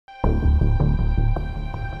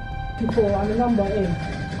64 and the number is...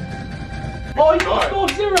 Oh, he's got score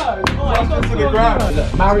 0! Oh, he's got score 0!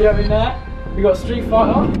 Look, Mario in there. We got Street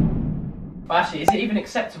Fighter. But actually, is it even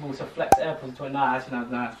acceptable to flex AirPods to a... Nah,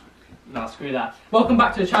 actually, no, screw that. Welcome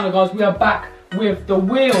back to the channel, guys. We are back with the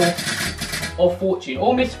Wheel of Fortune,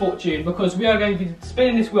 or Misfortune, because we are going to be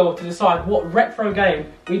spinning this wheel to decide what retro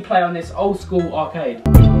game we play on this old school arcade.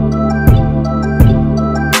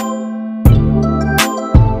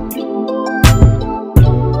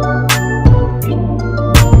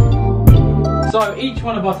 So each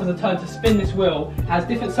one of us has a turn to spin this wheel, has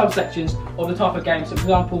different subsections of the type of game. So for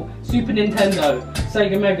example, Super Nintendo,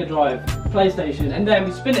 Sega Mega Drive, PlayStation, and then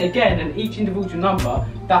we spin it again, and each individual number,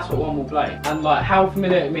 that's what one will play. And like how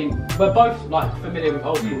familiar, I mean, we're both like familiar with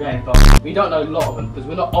old school games, but we don't know a lot of them because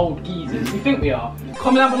we're not old geezers. We think we are.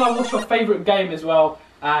 Comment down below what's your favourite game as well,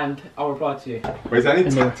 and I'll reply to you. Wait, is there any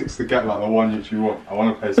tactics to get like the one which you want? I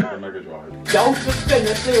want to play Super Mega Drive. The ultimate spin,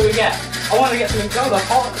 let's see what we get. I want to get something gold, like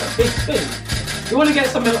a big spin. You want to get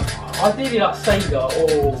something ideally like Sega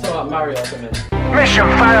or something like Mario or something. Mission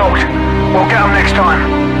failed. We'll get them next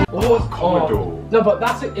time. Oh, Commodore. No, but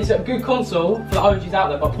it's a good console for the OGs out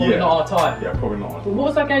there, but probably not our time. Yeah, probably not our time. But what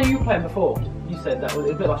was that game you were playing before? You said that was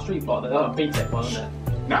a bit like Street Fighter, that was a B-Tech one, wasn't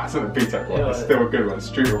it? Nah, it's not a B-Tech one, it's still a good one,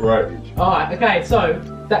 Street of Rage. Alright, okay, so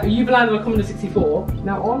you've landed on a Commodore 64.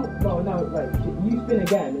 Now wait, you spin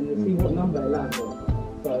again and you'll see what number it lands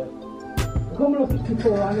on. So, the Commodore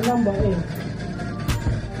 64 and the number is...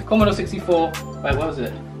 Commodore 64, wait, what was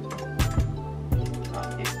it?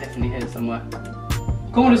 Oh, it's definitely here somewhere.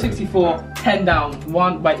 Commodore 64, 10 down,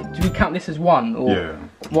 1, wait, do we count this as 1? Or yeah.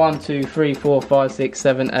 1, 2, 3, 4, 5, 6,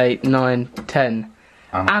 7, 8, 9, 10.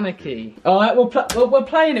 Anarchy. Alright, we're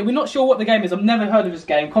playing it. We're not sure what the game is. I've never heard of this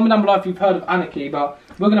game. Comment down below if you've heard of Anarchy, but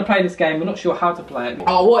we're going to play this game. We're not sure how to play it.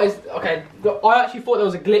 Oh, what is... Okay, I actually thought there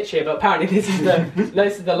was a glitch here, but apparently this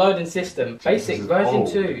is the loading system. Basic, version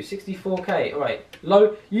 2, 64K. Alright,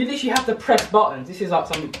 you literally have to press buttons. This is like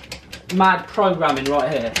some mad programming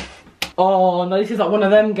right here. Oh, no, this is like one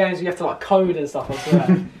of them games where you have to like code and stuff, I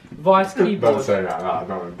swear. Vice keyboard. Don't say that, no, I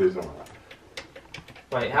don't want to do something like that.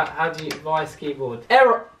 Wait, how do you... Vice keyboard.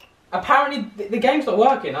 Error! Apparently the game's not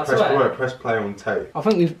working, I swear. Press play on tape. I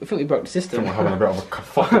think we broke the system. We're having a bit of a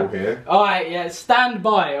kerfuffle here. Alright, yeah, stand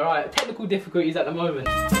by, alright. Technical difficulties at the moment.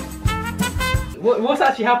 What's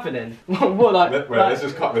actually happening? Let's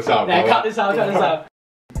just cut this out. Yeah, cut this out.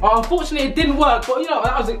 Unfortunately it didn't work, but you know,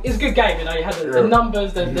 it's a good game, you know, you had the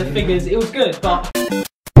numbers, the figures, it was good, but...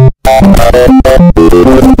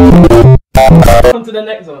 On to the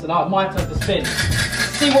next one. So now my turn to spin.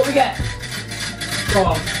 See what we get. Come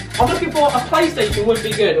on. I'm looking for a PlayStation would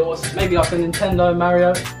be good, or maybe like a Nintendo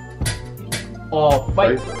Mario. Oh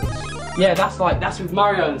wait. Yeah, that's with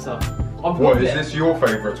Mario and stuff. What is this your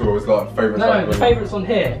favourite or is like favourite? No, the favourite's on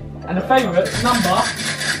here. And the favourite number.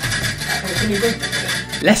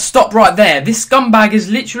 Let's stop right there. This scumbag is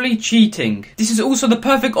literally cheating. This is also the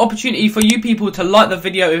perfect opportunity for you people to like the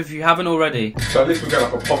video if you haven't already. So at least we get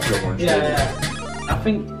like a popular one. Yeah. I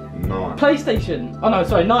think 9. PlayStation. Oh no,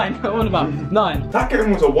 sorry, 9. What about 9? That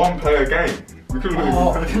game was a one-player game. We couldn't really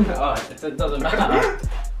Alright, it doesn't matter.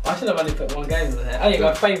 I should have only put one game in there. Oh, you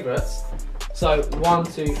got favourites. So 1,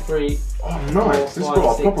 2, 3. Oh, nice. This has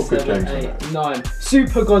got a proper good game. 8, 9.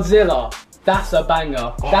 Super Godzilla. That's a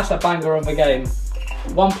banger. That's a banger of a game.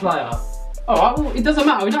 One player. Alright, well, it doesn't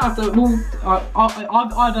matter. We don't have to.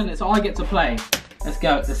 I've done it, so I get to play. Let's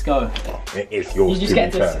go. It is yours. You just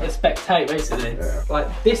get to spectate, basically. Yeah. Like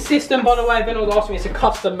this system, by the way, if anyone asks me, it's a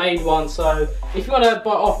custom-made one. So if you want to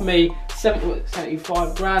buy it off me,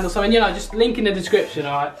 75 grand or something, you know, just link in the description.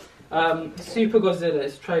 Alright. Super Godzilla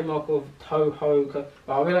is trademark of Toho.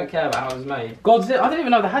 Well, we don't care about how it was made. Godzilla. I didn't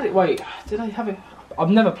even know they had it. Wait, did they have it? I've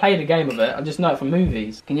never played a game of it, I just know it from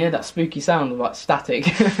movies. Can you hear that spooky sound of like static?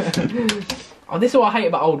 Oh, this is what I hate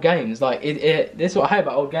about old games. Like, this is what I hate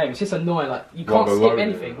about old games. It's just annoying, like, you can't skip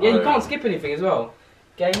anything. Yeah, you can't skip anything as well.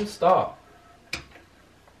 Game start.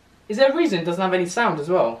 Is there a reason it doesn't have any sound as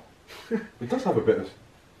well? It does have a bit of...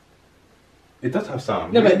 It does have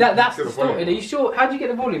sound. No, but that's distorted. Are you sure? How do you get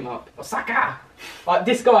the volume up? Osaka! Like,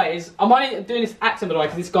 this guy is... I'm only doing this accent, by the way,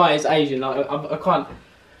 because this guy is Asian. Like, I can't...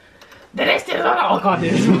 The rest is I can't do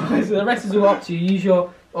this. So the rest is all up to you. Use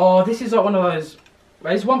your... Oh, this is like one of those...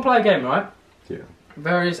 It's one player game, right? Yeah.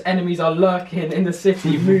 Various enemies are lurking in the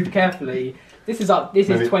city. Move carefully. This is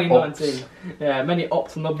 2019. Ops. Yeah, many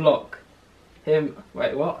ops on the block. Wait,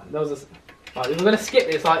 what? There was a... Right, we're gonna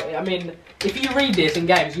skip this. Like, I mean, if you read this in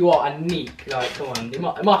games, you are a neek. Like, come on, it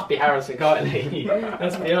must be Harrison Keightley.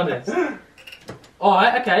 Let's be honest. All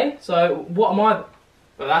right, okay. So, what am I?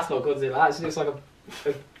 Well, that's not Godzilla. That actually looks like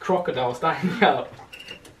a crocodile standing up.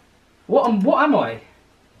 What am I?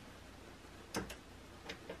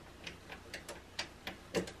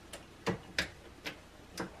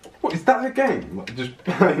 What is that a game? Like, just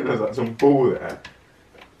playing there's like some ball there.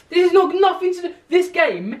 This is not nothing to do. This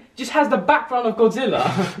game just has the background of Godzilla.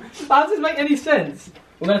 That doesn't make any sense.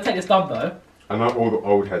 We're gonna take this dub though. I know all the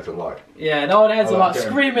old heads are like. Yeah, the old heads are like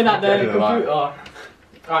screaming at the computer. Like.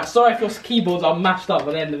 Alright, sorry if your keyboards are mashed up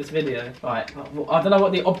by the end of this video. Right, I don't know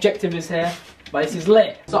what the objective is here, but this is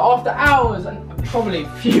lit. So after hours, and probably a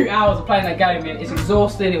few hours of playing that game, it's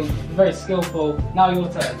exhausting, it was very skillful. Now your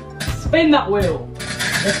turn. Spin that wheel.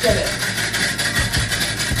 Let's get it.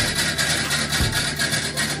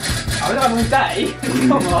 I don't have all day.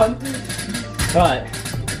 Come on. Right.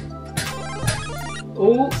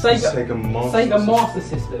 Oh, Sega Master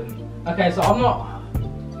System. Okay, so I'm not.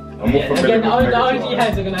 Yeah, again, the OG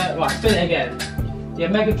heads are gonna. Right, spin it again. Yeah,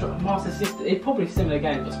 Mega Master System. It's probably a similar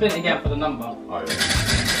game, but spin it again for the number. Oh, yeah.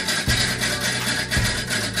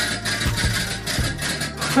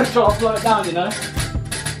 Try to slow it down, you know?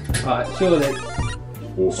 Right, surely.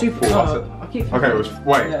 Super. Four, I keep okay, it was.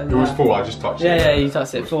 Wait, yeah, it was 4. I just touched it. Yeah, you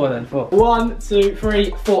touched it. 4 then. 4. 1, 2,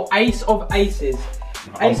 3, 4. Ace of Aces.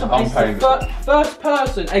 Ace of Aces. First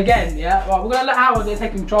person again. Yeah. Right, we're gonna let Howard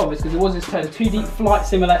take control of this because it was his turn. 2D flight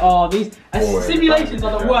simulator. Oh, these simulations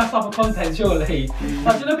are the worst type of content, surely.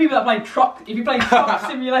 Like, you know, people that play truck. If you play truck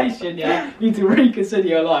simulation, yeah, you need to reconsider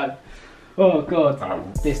your life. Oh God.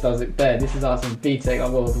 This does it there. This is like some BTEC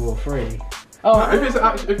on World War 3. Oh, no, if it's a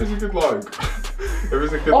good like, if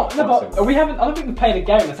it's a good. Oh no, but we haven't. I don't think we played a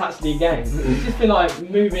game that's actually a game. It's just been like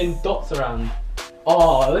moving dots around.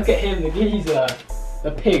 Oh, look at him, the geezer,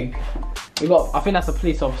 the pig. We got. I think that's a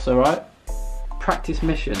police officer, right? Practice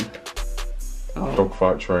mission. Oh.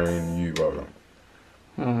 Dogfight train, U-boat.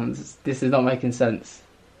 Oh, this is not making sense.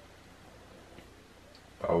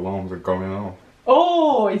 The alarms are going off.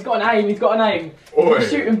 Oh, he's got an aim. He's got an aim. Oi.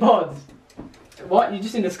 He's shooting pods. What? You're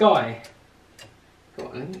just in the sky.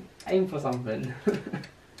 Aim for something.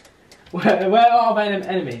 where are my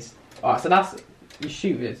enemies? Alright, so that's you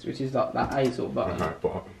shoot this, which is like that A sort of button.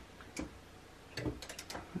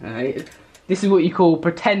 This is what you call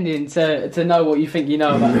pretending to know what you think you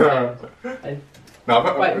know about the game. No,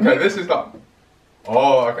 okay, this is like.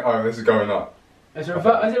 Oh, okay, oh, this is going up. Is it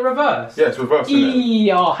reverse? Yeah, it's reverse.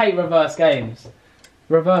 Oh, I hate reverse games.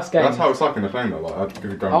 Reverse games. That's how it's like in the plane though. Like,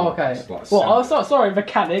 I'd go. Oh, okay. Like, well, oh, sorry,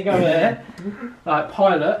 mechanic over there. Like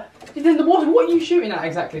pilot. What are you shooting at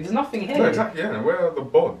exactly? There's nothing here. No, exactly. Yeah. Where are the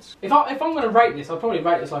bods? If I'm gonna rate this, I'll probably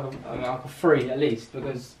rate this like a 3 at least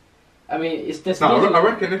because, I mean, it's just. No, I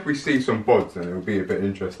reckon if we see some bods, then it'll be a bit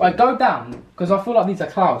interesting. Like go down because I feel like these are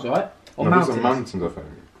clouds, right? Or no, mountains. These are mountains, I think.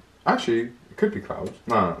 Actually, it could be clouds.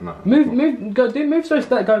 No. Move so it's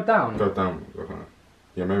that go down. Go down. Okay.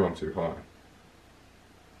 Yeah, maybe I'm too high.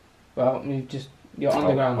 Well, you're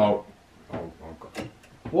underground. Oh God.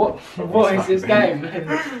 What is this game?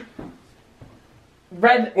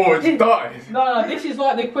 Red. Oh, it's died. No, this is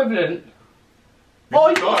like the equivalent. Oh,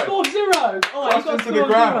 you got score 0. Oh, Crashed into the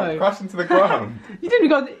ground. Crashed into the ground. You didn't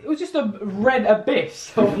go. It was just a red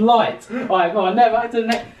abyss of light. Alright, go on. Never had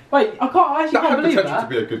to. Wait, I actually can't believe that. That had potential to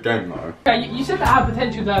be a good game though. Okay, you said that had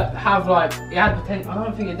potential to have like it had potential. I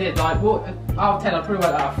don't think it did. Like, what out of 10? I'd probably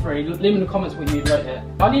rate that out of 3. Leave in the comments what you'd rate it.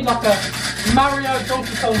 I need like a Mario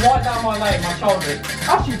Donkey Kong right down my lane, my childhood.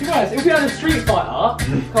 Actually, to be honest, if we had a Street Fighter,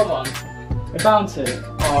 come on, we're bound to.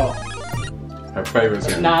 Oh. Her favourites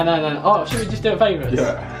again. No. Oh, should we just do favourites?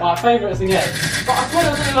 Yeah. Alright, favourites again. But I swear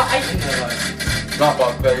there was only like 8 in there though. No,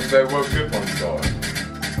 but they were good ones though.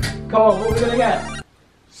 Come on, what are we gonna get?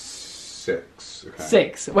 6. Okay.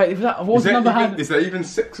 6. Wait, what was the number? Is there even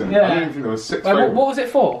 6 in it? Yeah. I didn't even think there was 6 Wait, favourites. what was it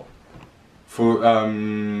for? For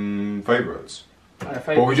favourites.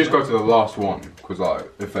 But we just go to the last one, because like,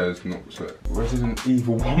 if there's not so Resident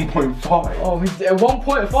Evil 1.5. Oh,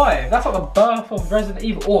 1.5. That's like the birth of Resident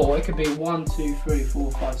Evil. Or it could be 1, 2, 3,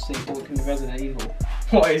 4, 5, 6. Or it can be Resident Evil.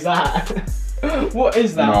 What is that? What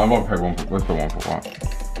is that? No, I won't pay 1. Let's pay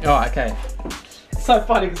 1.1. Alright, okay. It's so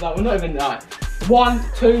funny because like, we're not even like 1,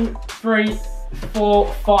 2, 3,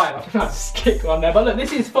 4, 5. I think I skipped one there. But look,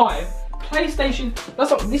 this is 5. PlayStation.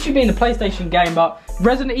 This should be in the PlayStation game, but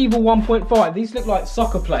Resident Evil 1.5. These look like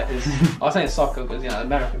soccer players. I was saying soccer because you know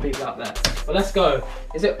American people out there. But let's go.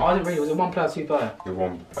 Is it? I didn't read. Was it 1 player, 2 player? The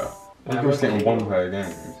 1 player. We're just getting 1 player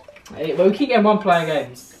games. Hey, well, we keep getting 1 player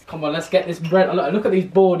games. Come on, let's get this bread. Look at these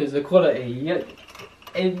borders, the quality.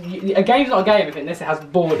 A game's not a game if unless it has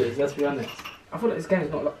borders. Let's be honest. I feel like this game's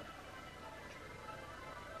not like.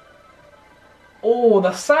 Oh,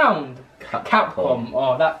 the sound. Capcom.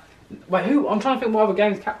 Oh, that. Wait, who? I'm trying to think what other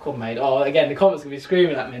games Capcom made. Oh, again, the comments gonna be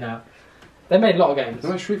screaming at me now. They made a lot of games. They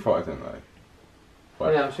made Street Fighter, didn't they?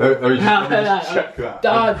 Wait, yeah, I'm sure. Let me just check that.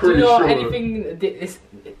 Do you know anything? The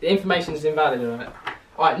information is invalid on it.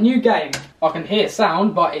 Alright, new game. I can hear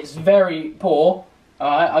sound, but it's very poor.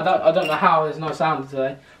 Alright, I don't know how there's no sound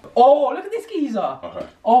today. Oh, look at this geezer. Okay.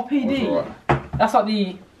 RPD. Right. That's like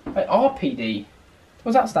the RPD.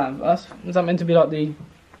 What's that stand for? Is that meant to be like the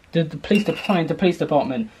police department? The police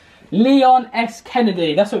department. Leon S.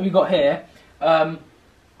 Kennedy. That's what we got here. I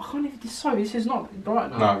can't even decide. This is not bright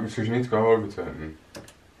enough. No, because you need to go over to him.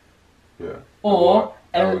 Yeah. Or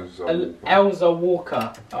Elsa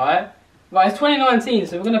Walker. Alright. Right, it's 2019,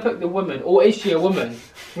 so we're gonna pick the woman. Or is she a woman?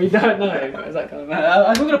 We don't know. Is that kind of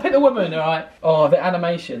we're gonna pick the woman. Alright. Oh, the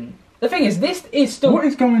animation. The thing is, this is still. What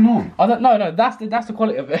is going on? I don't know. No, that's the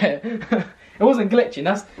quality of it. It wasn't glitching.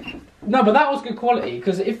 No, but that was good quality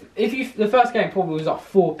because if the first game probably was like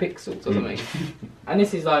 4 pixels or something, and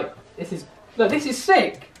this is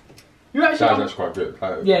sick. You actually. That's quite good.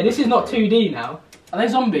 Yeah, this is not 2D now. Are they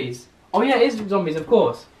zombies? Oh yeah, it is zombies, of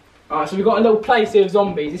course. Alright, so we've got a little place here of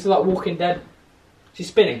zombies. This is like Walking Dead. She's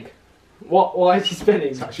spinning. What? Why is she spinning?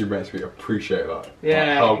 It's actually makes me appreciate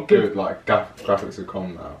how good graphics have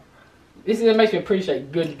come now. This makes me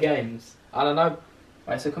appreciate good games. I don't know.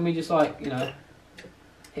 Right, so can we just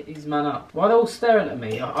hit these men up? Why are they all staring at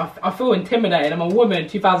me? I feel intimidated. I'm a woman,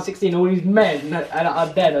 2016, all these men that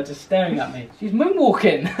are dead are just staring at me. She's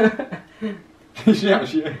moonwalking. She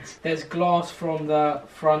actually is. There's glass from the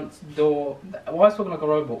front door. Why is it talking like a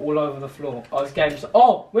robot all over the floor? Oh, this game's.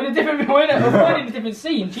 Oh, we're in a different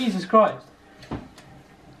scene. Jesus Christ.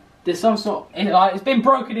 There's some sort. It's been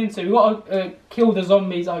broken into. We've got to kill the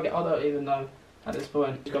zombies. I don't even know at this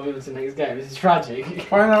point. We've got to move on to the next game. This is tragic.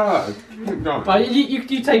 Why not? Right,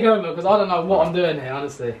 you take over because I don't know what I'm doing here,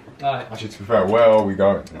 honestly. Right. Actually, to be fair, where are we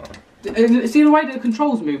going? See the way the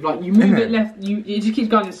controls move. Like you move it left. It just keeps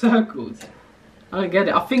going in circles. I don't get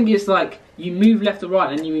it. I think it's like you move left or right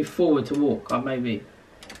and then you move forward to walk. Maybe. Is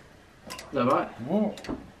that right? What?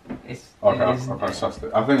 Okay, I kind of sussed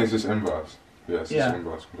it. I think it's just inverse. Yeah, it's just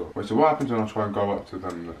inverse control. Wait, so what happens when I try and go up to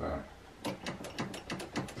them?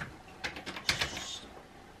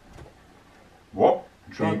 What?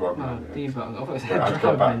 Debug menu. Debug. I thought it said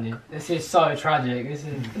debug menu. This is so tragic. This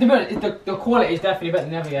is. The quality is definitely better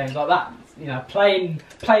than the other games like that. You know, playing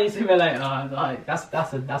simulator, like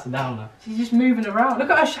that's a downer. She's just moving around. Look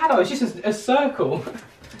at her shadow. It's just a circle.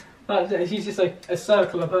 Like she's just a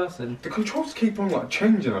circular person. The controls keep on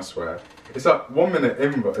changing. I swear. It's like 1 minute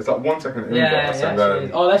inverse. It's like 1 second inverse. Yeah, and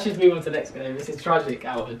then... Oh, let's just move on to the next game. This is tragic,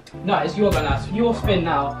 Alfred. No, it's your turn now. So your spin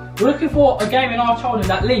now. We're looking for a game in our childhood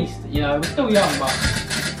at least. You know, we're still young, but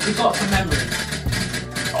we've got some memories.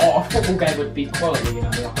 Oh, a football game would be quality. You know,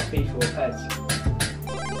 like a FIFA or PES.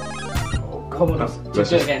 Come on, let's do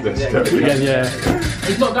it again. Yeah.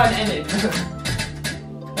 It's not going to end it.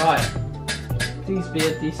 Right. Please be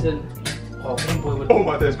a decent. Oh, Game Boy would. Oh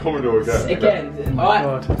my, there's Commodore again. Again.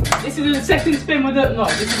 Alright. This is the second spin with it. No,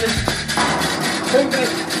 this is the.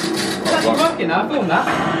 It's actually working now. I filmed that.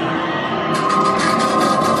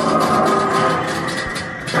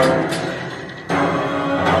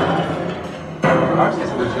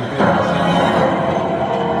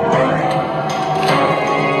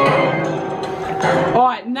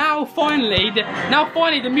 Now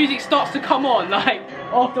finally the music starts to come on, like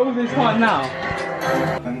after all this time now.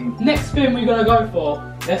 Next spin we're gonna go for.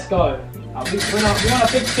 Let's go. We want a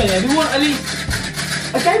big spin here. We want at least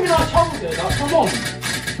a game in our childhood. Like, come on.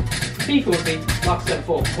 FIFA would be, like I said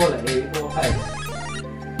before, quality, more pace.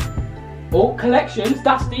 Oh, collections.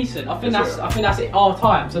 That's decent. I think that's it. Our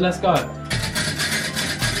time. So let's go.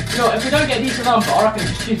 You know, if we don't get a decent number, I reckon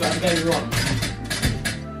just choose whatever game we want.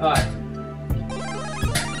 Alright.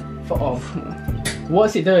 Off.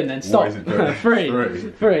 What's it doing then? Stop. What is it doing?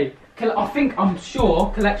 Three. I'm sure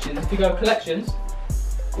collections. If we go collections.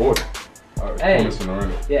 Good. Oh, it's promising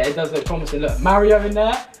already. Yeah, it does look promising. Look, Mario in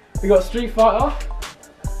there. We got Street Fighter.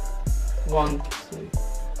 1, 2.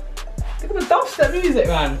 Look at the dubstep music,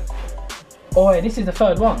 man. Oh, yeah, this is the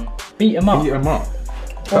third one. Beat 'em up. Beat 'em up.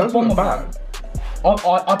 That's not bad.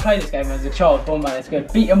 I played this game as a child. Bomberman. It's good.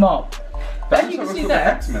 Beat 'em up. But as you can see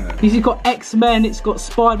there, it's got X-Men, it's got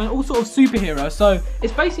Spider-Man, all sort of superheroes. So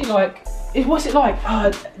it's basically like, what's it like?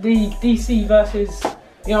 The DC versus,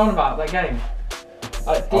 you know what about that game?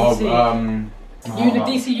 Like DC,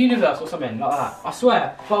 DC Universe or something like that. I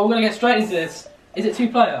swear. But we're gonna get straight into this. Is it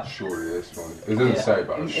 2-player? Surely it is. It doesn't say,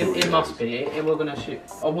 but it must be. We're gonna shoot.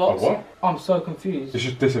 Oh what? Oh, what? I'm so confused. It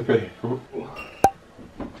should disappear. Should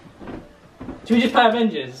we just play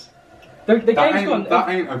Avengers? The game's gone. That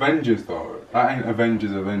ain't Avengers though. That ain't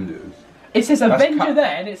Avengers. It says Avenger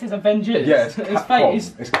there, and it says Avengers. Yeah, it's Capcom.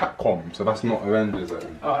 It's It's Capcom, so that's not Avengers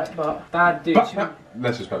then. Alright, but Dad, dude.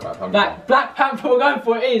 Let's just put Black Panther. Black Panther, we're going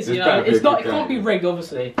for it is, you know. It's not. It can't be game. rigged,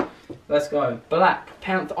 obviously. Let's go. Black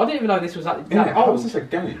Panther. I didn't even know this was like. Yeah, how was this a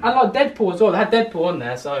game? And like Deadpool as well. They had Deadpool on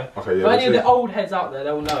there, so. Okay, yeah. For any of the old heads out there,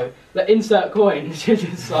 they'll know. The insert coin. You're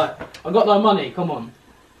just like, I've got no money. Come on.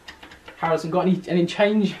 Harrison, got any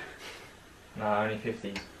change? No, only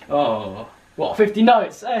 50s. Oh, what? 50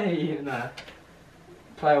 notes? Hey, no.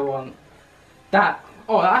 Player 1. That.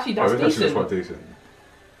 Oh, actually, that's decent. That's quite decent.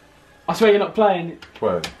 I swear you're not playing.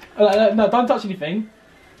 Where? No, don't touch anything.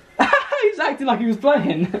 He's acting like he was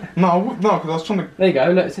playing. No, because I was trying to. There you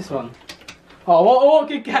go. Look, it's this one. Oh, what a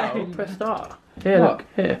good game! Oh, press start. Here, look,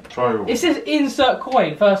 here. Try all. It says insert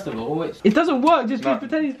coin first of all, which it doesn't work. Just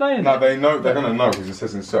pretend he's playing. No, they know. They're gonna know because it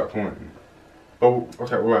says insert coin. Oh,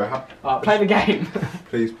 okay. Wait. Alright, play the game.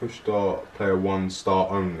 Please push start. Player 1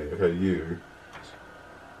 start only. Okay, you.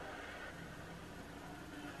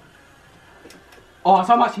 Oh,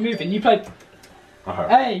 so I'm actually moving. You played.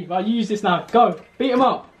 Hey, I use this now. Go, beat him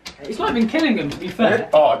up. It's not even killing him, to be fair.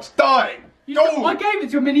 Oh, it's dying. I gave it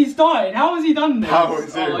to him and he's dying. How has he done this? How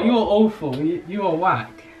is it? Oh, you're awful. You are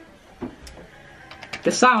whack.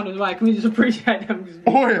 The sound as well. Can we just appreciate them?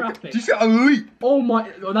 Oh, did you see a leap? Oh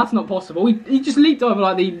my! Oh, that's not possible. He just leaped over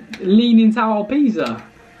like the Leaning Tower of Pisa.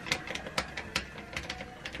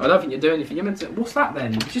 I don't think you're doing anything. You're meant to. What's that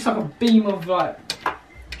then? It's just like a beam of like.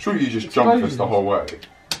 Sure, you just jumped this the whole way.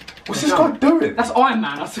 What's this guy doing? That's Iron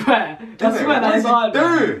Man. I swear. I swear that is Iron Man.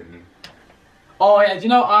 What is he doing? Oh yeah. Do you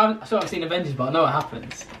know? I haven't seen Avengers, but I know what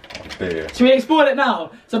happens. Dear. Should we explore it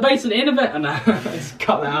now? So basically, in Avengers, no, let's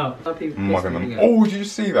cut that out. Oh, did you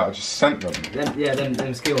see that? I just sent them.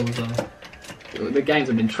 Them skills. The games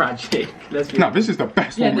have been tragic. No, this is the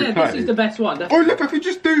best one we played. This is the best one. Oh look, I could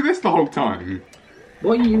just do this the whole time.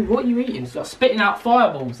 What are you eating? It's like spitting out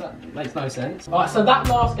fireballs. That makes no sense. Alright, so that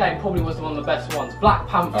last game probably was one of the best ones. Black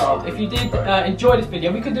Panther. Oh, if you did enjoy this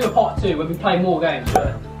video, we could do a part 2 when we play more games.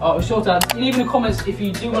 We're sure to leave in the comments if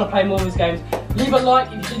you do want to play more of these games. Leave a like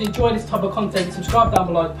if you did enjoy this type of content. Subscribe down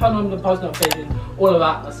below. Turn on the post notifications. All of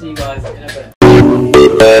that. I'll see you guys in a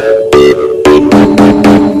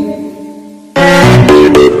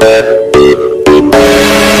bit.